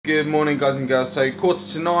Good morning, guys and girls. So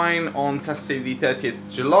 8:45 on Saturday the 30th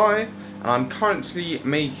of July, and I'm currently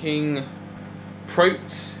making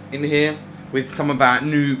protes in here with some of our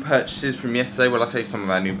new purchases from yesterday. Well, I say some of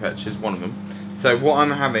our new purchases, one of them. So what I'm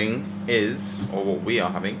having is, or what we are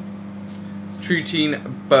having,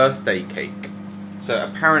 Truteen birthday cake. So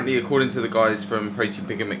apparently, according to the guys from Protein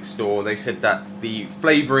Pick and Mix store, they said that the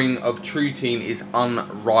flavouring of Truteen is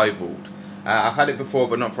unrivaled. I've had it before,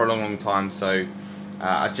 but not for a long time, so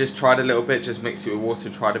I just tried a little bit, just mixed it with water,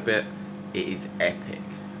 tried a bit. It is epic,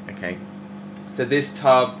 okay? So this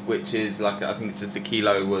tub, which is like, I think it's just a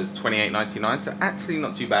kilo, was $28.99, so actually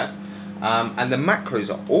not too bad. And the macros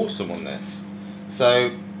are awesome on this.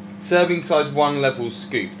 So, serving size 1 level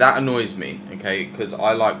scoop. That annoys me, okay? Because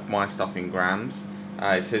I like my stuff in grams.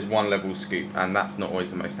 It says 1 level scoop, and that's not always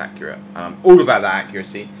the most accurate. I'm all about that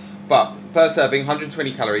accuracy. But per serving,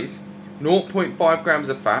 120 calories, 0.5 grams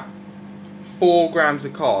of fat, 4 grams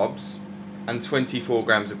of carbs, and 24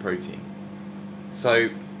 grams of protein. So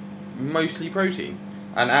mostly protein,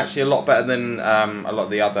 and actually a lot better than a lot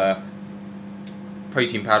of the other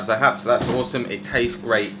protein powders I have, so that's awesome. It tastes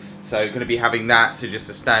great, so going to be having that. So just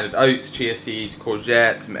the standard oats, chia seeds,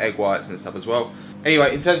 courgettes, some egg whites and stuff as well.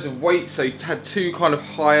 Anyway, in terms of weight, so had two kind of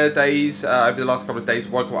higher days over the last couple of days.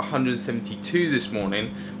 Woke up 172 this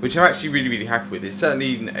morning, which I'm actually really happy with. It's certainly,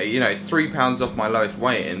 you know, it's 3 pounds off my lowest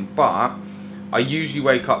weigh-in, but I usually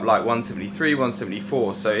wake up like 173,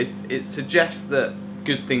 174, so it suggests that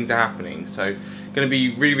good things are happening. So going to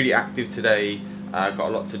be really active today. Got a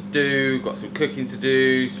lot to do, got some cooking to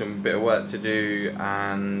do, some bit of work to do,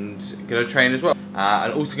 and going to train as well.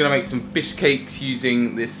 And also going to make some fish cakes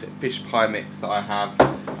using this fish pie mix that I have.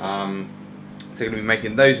 So going to be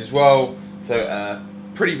making those as well. So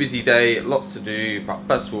pretty busy day, lots to do, but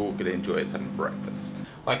first of all, going to enjoy some breakfast.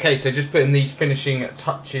 Okay, so just putting the finishing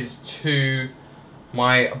touches to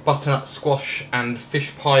my butternut squash and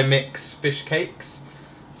fish pie mix fish cakes.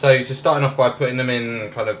 So just starting off by putting them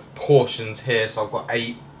in kind of portions here, so I've got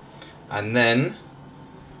 8, and then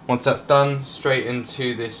once that's done, straight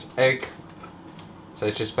into this egg. So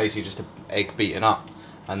it's just basically just an egg beaten up,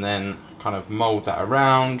 and then kind of mould that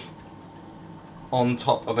around on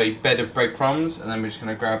top of a bed of breadcrumbs, and then we're just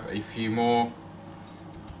going to grab a few more,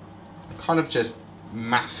 kind of just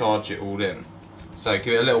massage it all in. So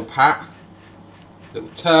give it a little pat, little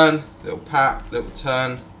turn, little pat, little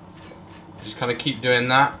turn. Just kind of keep doing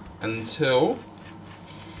that until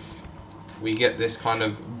we get this kind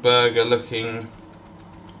of burger looking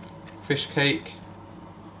fish cake,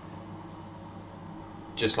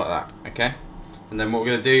 just like that, okay? And then what we're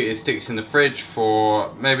going to do is stick this in the fridge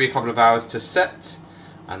for maybe a couple of hours to set,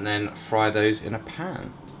 and then fry those in a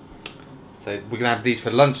pan. So we're going to have these for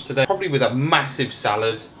lunch today, probably with a massive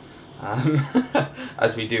salad,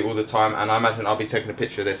 as we do all the time, and I imagine I'll be taking a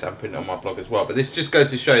picture of this and putting it on my blog as well. But this just goes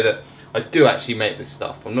to show that I do actually make this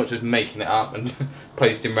stuff. I'm not just making it up and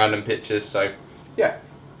posting random pictures. So yeah,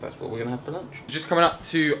 that's what we're going to have for lunch. Just coming up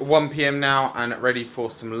to 1 PM now and ready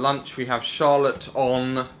for some lunch. We have Charlotte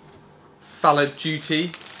on salad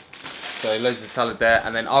duty, so loads of salad there,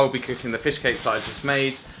 and then I will be cooking the fish cakes that I just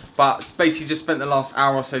made. But basically just spent the last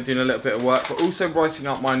hour or so doing a little bit of work, but also writing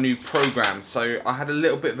up my new program. So I had a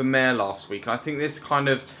little bit of a mare last week, and I think this is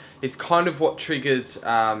kind of what triggered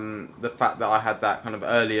the fact that I had that kind of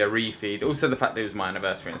earlier refeed. Also the fact that it was my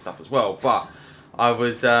anniversary and stuff as well. But I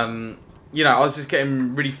was, you know, I was just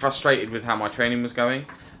getting really frustrated with how my training was going.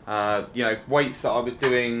 You know, weights that I was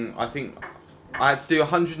doing, I think I had to do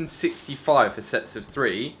 165 for sets of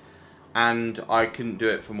 3, and I couldn't do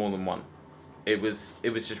it for more than 1. It was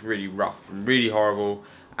just really rough and really horrible,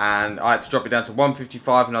 and I had to drop it down to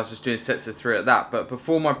 155, and I was just doing sets of 3 at that. But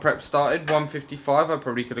before my prep started, 155 I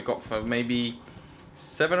probably could have got for maybe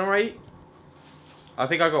 7 or 8. I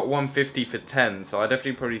think I got 150 for 10, so I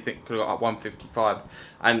definitely probably think could have got up 155.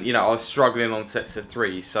 And you know, I was struggling on sets of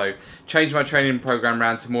 3, so changed my training program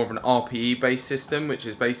around to more of an RPE based system, which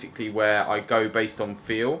is basically where I go based on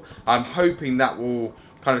feel. I'm hoping that will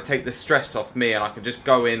kind of take the stress off me, and I can just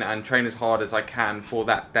go in and train as hard as I can for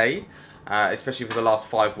that day, especially for the last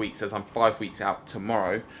 5 weeks, as I'm 5 weeks out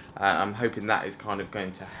tomorrow. I'm hoping that is kind of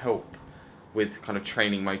going to help with kind of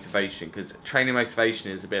training motivation, because training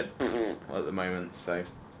motivation is a bit at the moment, so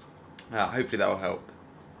hopefully that will help.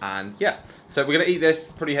 And yeah, so we're going to eat this,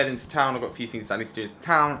 probably head into town. I've got a few things I need to do in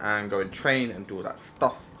town and go and train and do all that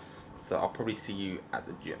stuff, so I'll probably see you at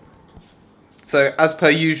the gym. So as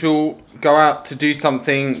per usual, go out to do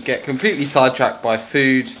something, get completely sidetracked by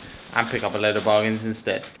food, and pick up a load of bargains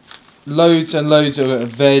instead. Loads and loads of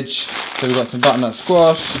veg. So we've got some butternut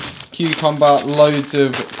squash, cucumber, loads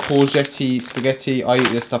of courgette spaghetti. I eat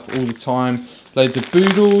this stuff all the time. loads of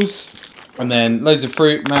boodles, and then loads of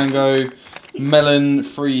fruit, mango,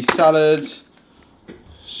 melon-free salad.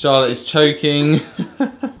 Charlotte is choking.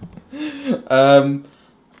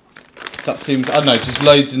 Satsumas, I don't know, just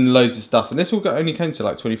loads and loads of stuff. And this all only came to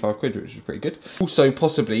like 25 quid, which was pretty good. Also,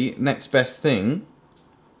 possibly, next best thing,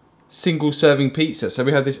 single serving pizza. So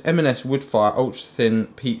we have this M&S Woodfire ultra thin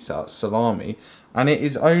pizza salami, and it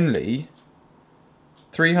is only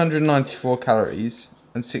 394 calories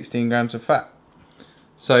and 16 grams of fat.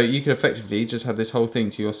 So you can effectively just have this whole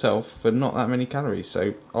thing to yourself for not that many calories.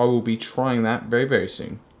 So I will be trying that very, very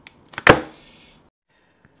soon.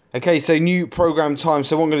 Okay, so new program time.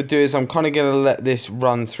 So what I'm going to do is I'm kind of going to let this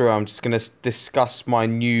run through. I'm just going to discuss my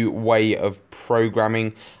new way of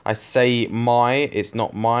programming. I say it's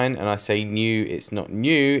not mine, and I say new, it's not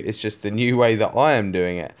new. It's just the new way that I am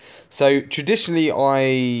doing it. So traditionally,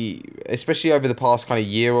 especially over the past kind of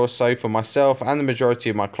year or so, for myself and the majority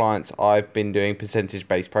of my clients, I've been doing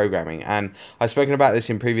percentage-based programming. And I've spoken about this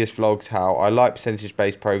in previous vlogs, how I like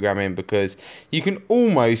percentage-based programming because you can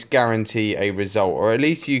almost guarantee a result, or at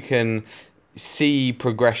least you can see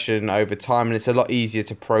progression over time, and it's a lot easier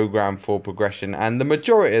to program for progression. And the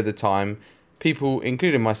majority of the time, people,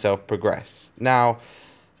 including myself, progress. Now,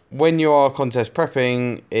 when you are contest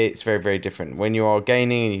prepping, it's very, very different. When you are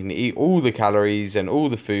gaining and you can eat all the calories and all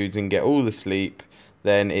the foods and get all the sleep,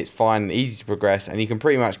 then it's fine and easy to progress, and you can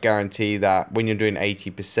pretty much guarantee that when you're doing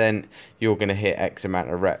 80%, you're going to hit X amount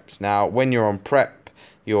of reps. Now, when you're on prep,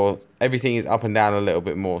 everything is up and down a little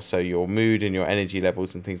bit more, so your mood and your energy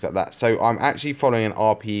levels and things like that. So I'm actually following an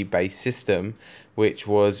RPE based system, which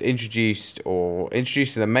was introduced in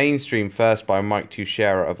the mainstream first by Mike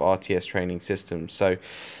Tuchscherer of RTS Training Systems. So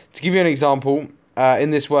to give you an example, in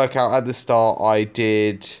this workout at the start, I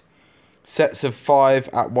did sets of 5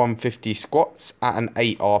 at 150 squats at an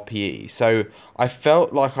 8 RPE. So I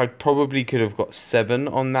felt like I probably could have got 7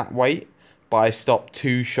 on that weight, but I stopped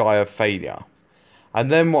too shy of failure. And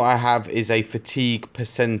then what I have is a fatigue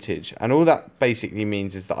percentage. And all that basically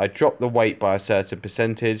means is that I drop the weight by a certain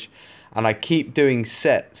percentage, and I keep doing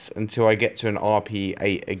sets until I get to an RPE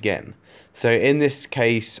 8 again. So in this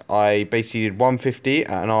case, I basically did 150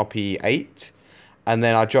 at an RPE 8, and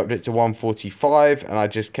then I dropped it to 145, and I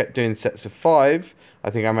just kept doing sets of 5. I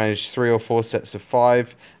think I managed 3 or 4 sets of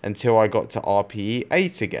 5 until I got to RPE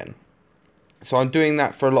 8 again. So I'm doing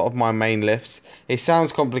that for a lot of my main lifts. It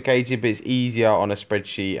sounds complicated, but it's easier on a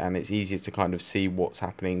spreadsheet, and it's easier to kind of see what's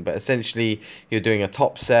happening. But essentially, you're doing a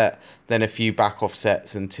top set, then a few back off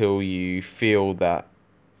sets until you feel that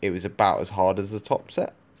it was about as hard as the top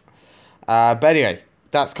set. But anyway,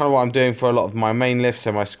 that's kind of what I'm doing for a lot of my main lifts,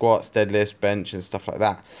 so my squats, deadlifts, bench, and stuff like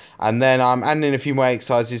that. And then I'm adding in a few more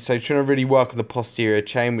exercises, so trying to really work on the posterior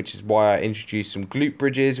chain, which is why I introduced some glute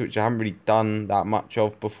bridges, which I haven't really done that much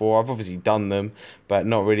of before. I've obviously done them, but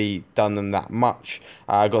not really done them that much.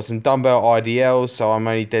 I got some dumbbell IDLs, so I'm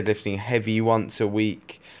only deadlifting heavy once a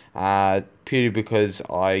week, purely because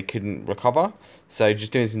I couldn't recover. So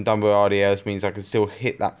just doing some dumbbell RDLs means I can still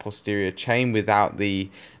hit that posterior chain without the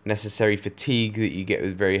necessary fatigue that you get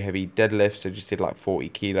with very heavy deadlifts. So just did like 40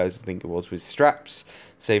 kilos, I think it was, with straps,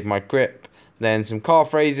 save my grip. Then some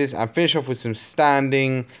calf raises, and finish off with some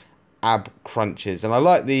standing ab crunches. And I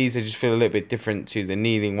like these, they just feel a little bit different to the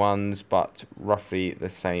kneeling ones, but roughly the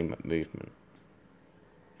same movement.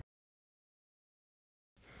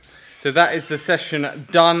 So that is the session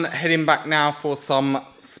done. Heading back now for some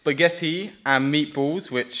spaghetti and meatballs,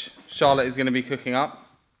 which Charlotte is going to be cooking up.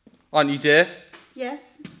 Aren't you, dear? Yes.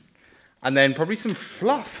 And then probably some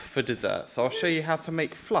fluff for dessert. So I'll show you how to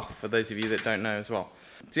make fluff for those of you that don't know as well.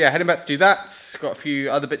 So yeah, heading back to do that. Got a few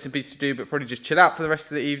other bits and pieces to do, but probably just chill out for the rest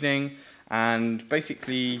of the evening and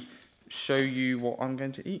basically show you what I'm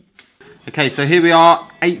going to eat. Okay, so here we are,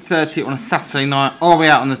 8:30 on a Saturday night. Are we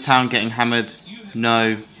out on the town getting hammered?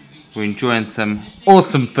 No. We're enjoying some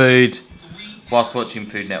awesome food whilst watching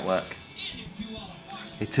Food Network.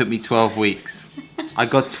 It took me 12 weeks. I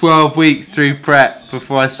got 12 weeks through prep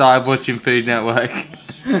before I started watching Food Network.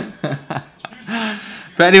 But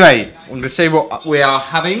anyway, I'm going to show you what we are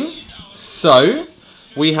having. So,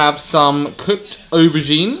 we have some cooked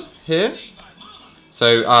aubergine here.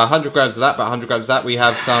 So, 100 grams of that, about 100 grams of that. We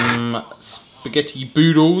have some spaghetti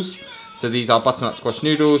boodles. So these are butternut squash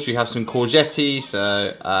noodles. We have some courgette,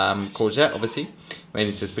 so courgette obviously, made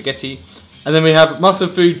into spaghetti. And then we have Muscle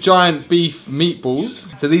Food giant beef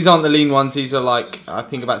meatballs. So these aren't the lean ones, these are like, I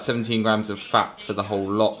think about 17 grams of fat for the whole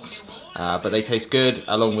lot. But they taste good,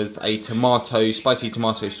 along with a spicy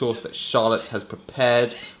tomato sauce that Charlotte has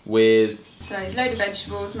prepared with... So it's a load of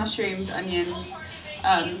vegetables, mushrooms, onions,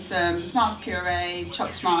 some tomato puree,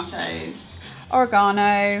 chopped tomatoes,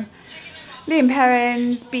 oregano, a Liam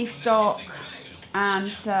Perrins, beef stock,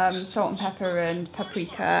 and some salt and pepper and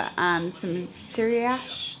paprika, and some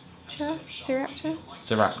sriracha.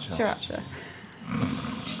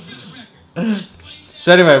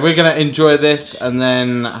 So anyway, we're going to enjoy this and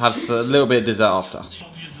then have a little bit of dessert after.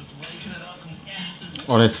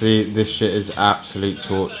 Honestly, this shit is absolute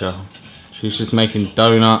torture. She's just making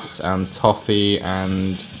donuts and toffee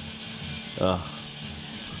and...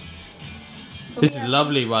 This is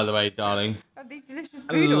lovely, by the way, darling. Oh, these delicious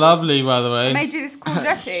boodles. Lovely, by the way. I made you this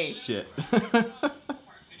courgette. Shit.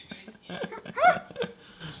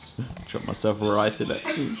 Shot myself right in it.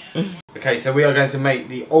 Okay, so we are going to make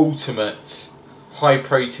the ultimate high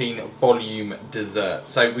protein volume dessert.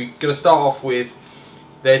 So we're going to start off with,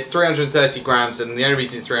 there's 330 grams, and the only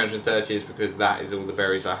reason it's 330 is because that is all the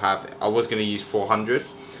berries I have. I was going to use 400.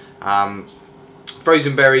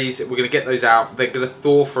 Frozen berries, we're going to get those out. They're going to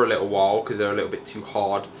thaw for a little while because they're a little bit too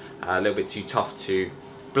hard, a little bit too tough to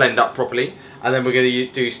blend up properly. And then we're going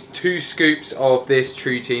to do 2 scoops of this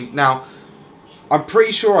Trutine. Now, I'm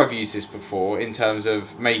pretty sure I've used this before in terms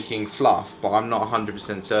of making fluff, but I'm not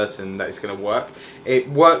 100% certain that it's going to work. It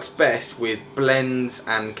works best with blends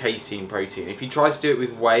and casein protein. If you try to do it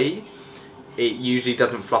with whey, it usually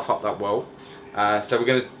doesn't fluff up that well. So we're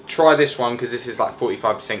going to try this one because this is like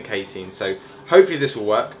 45% casein. So hopefully this will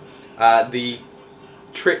work. The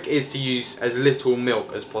trick is to use as little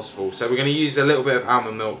milk as possible. So we're going to use a little bit of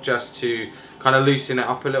almond milk just to kind of loosen it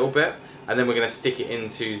up a little bit. And then we're going to stick it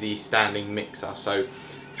into the standing mixer. So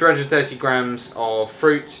 330 grams of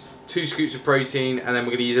fruit, 2 scoops of protein, and then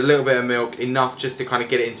we're going to use a little bit of milk, enough just to kind of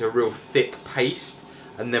get it into a real thick paste.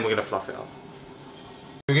 And then we're going to fluff it up.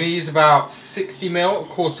 We're going to use about 60 ml, a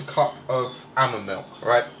quarter cup of almond milk,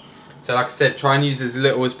 alright? So like I said, try and use as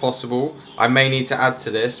little as possible. I may need to add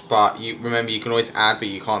to this, but remember you can always add, but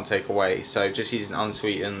you can't take away. So just using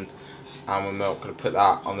unsweetened almond milk. I'm going to put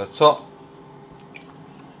that on the top.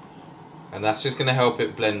 And that's just going to help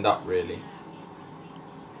it blend up really.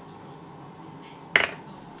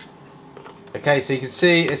 Okay, so you can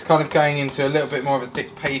see it's kind of going into a little bit more of a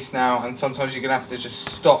thick paste now, and sometimes you're going to have to just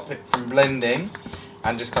stop it from blending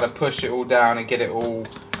and just kind of push it all down and get it all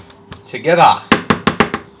together.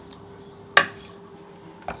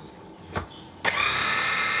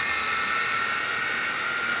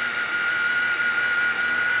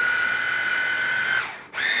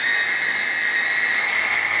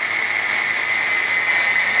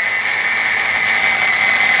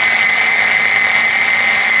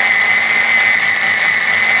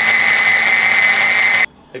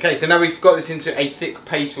 Okay, so now we've got this into a thick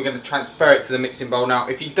paste, we're going to transfer it to the mixing bowl. Now,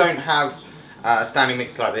 if you don't have a standing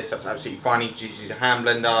mixer like this, that's absolutely fine. You can just use a hand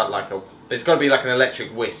blender, it's got to be like an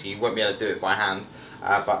electric whisk. You won't be able to do it by hand.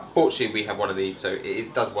 But fortunately, we have one of these, so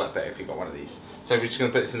it does work better if you've got one of these. So we're just going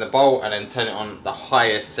to put this in the bowl and then turn it on the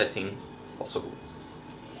highest setting possible.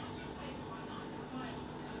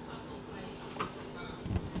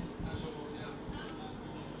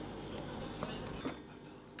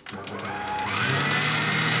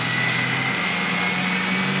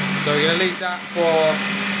 So we're going to leave that for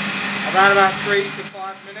around about 3 to 5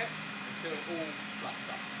 minutes until it all fluffs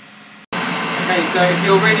up. Okay, so if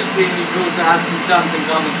you're really keen, you can also add some xanthan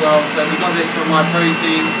gum as well. So we got this from My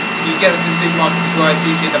Protein. You get this in supermarkets as well. It's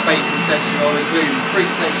usually in the bacon section or the gluten-free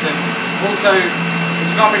section. Also, if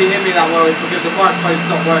you can't really hear me that well, it's because the microphone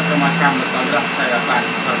stopped working on my camera, so I'm going to have to take that back.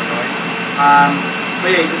 It's kind of annoying. But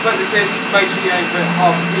yeah, you can put this in. Make sure you only put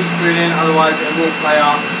half a teaspoon in, otherwise it will play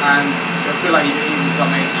up and you'll feel like you've eaten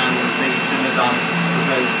something and that you shouldn't have done,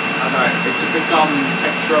 because I don't know, it's just the gum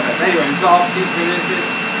texture of it. But anyway, we've got half a teaspoon in this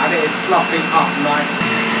and it is fluffing up nice.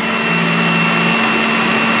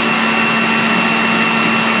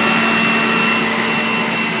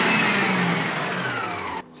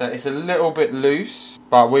 So it's a little bit loose,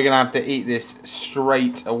 but we're going to have to eat this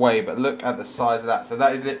straight away. But look at the size of that. So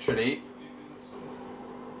that is literally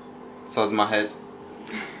the size of my head.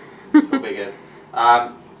 Or bigger.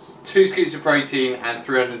 2 scoops of protein and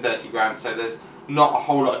 330 grams. So there's not a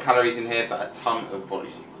whole lot of calories in here, but a ton of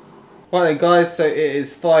volume. Right then guys, so it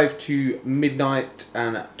is 5 to midnight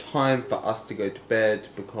and time for us to go to bed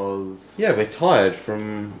because, yeah, we're tired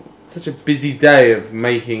from such a busy day of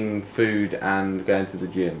making food and going to the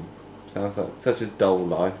gym. Sounds like such a dull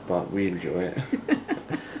life, but we enjoy it.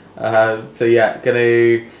 So yeah,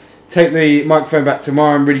 gonna take the microphone back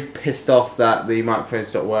tomorrow. I'm really pissed off that the microphone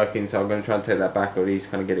stopped working, so I'm gonna try and take that back, or at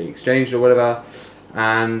least kind of get it exchanged or whatever.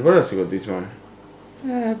 And what else we got to do tomorrow?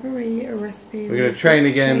 Probably a recipe. We're gonna train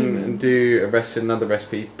again and do another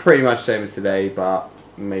recipe, pretty much same as today, but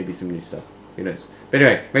maybe some new stuff. Who knows? But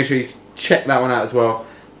anyway, make sure you check that one out as well.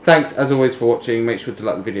 Thanks as always for watching. Make sure to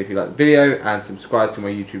like the video if you like the video and subscribe to my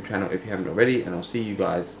YouTube channel if you haven't already, and I'll see you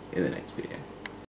guys in the next video.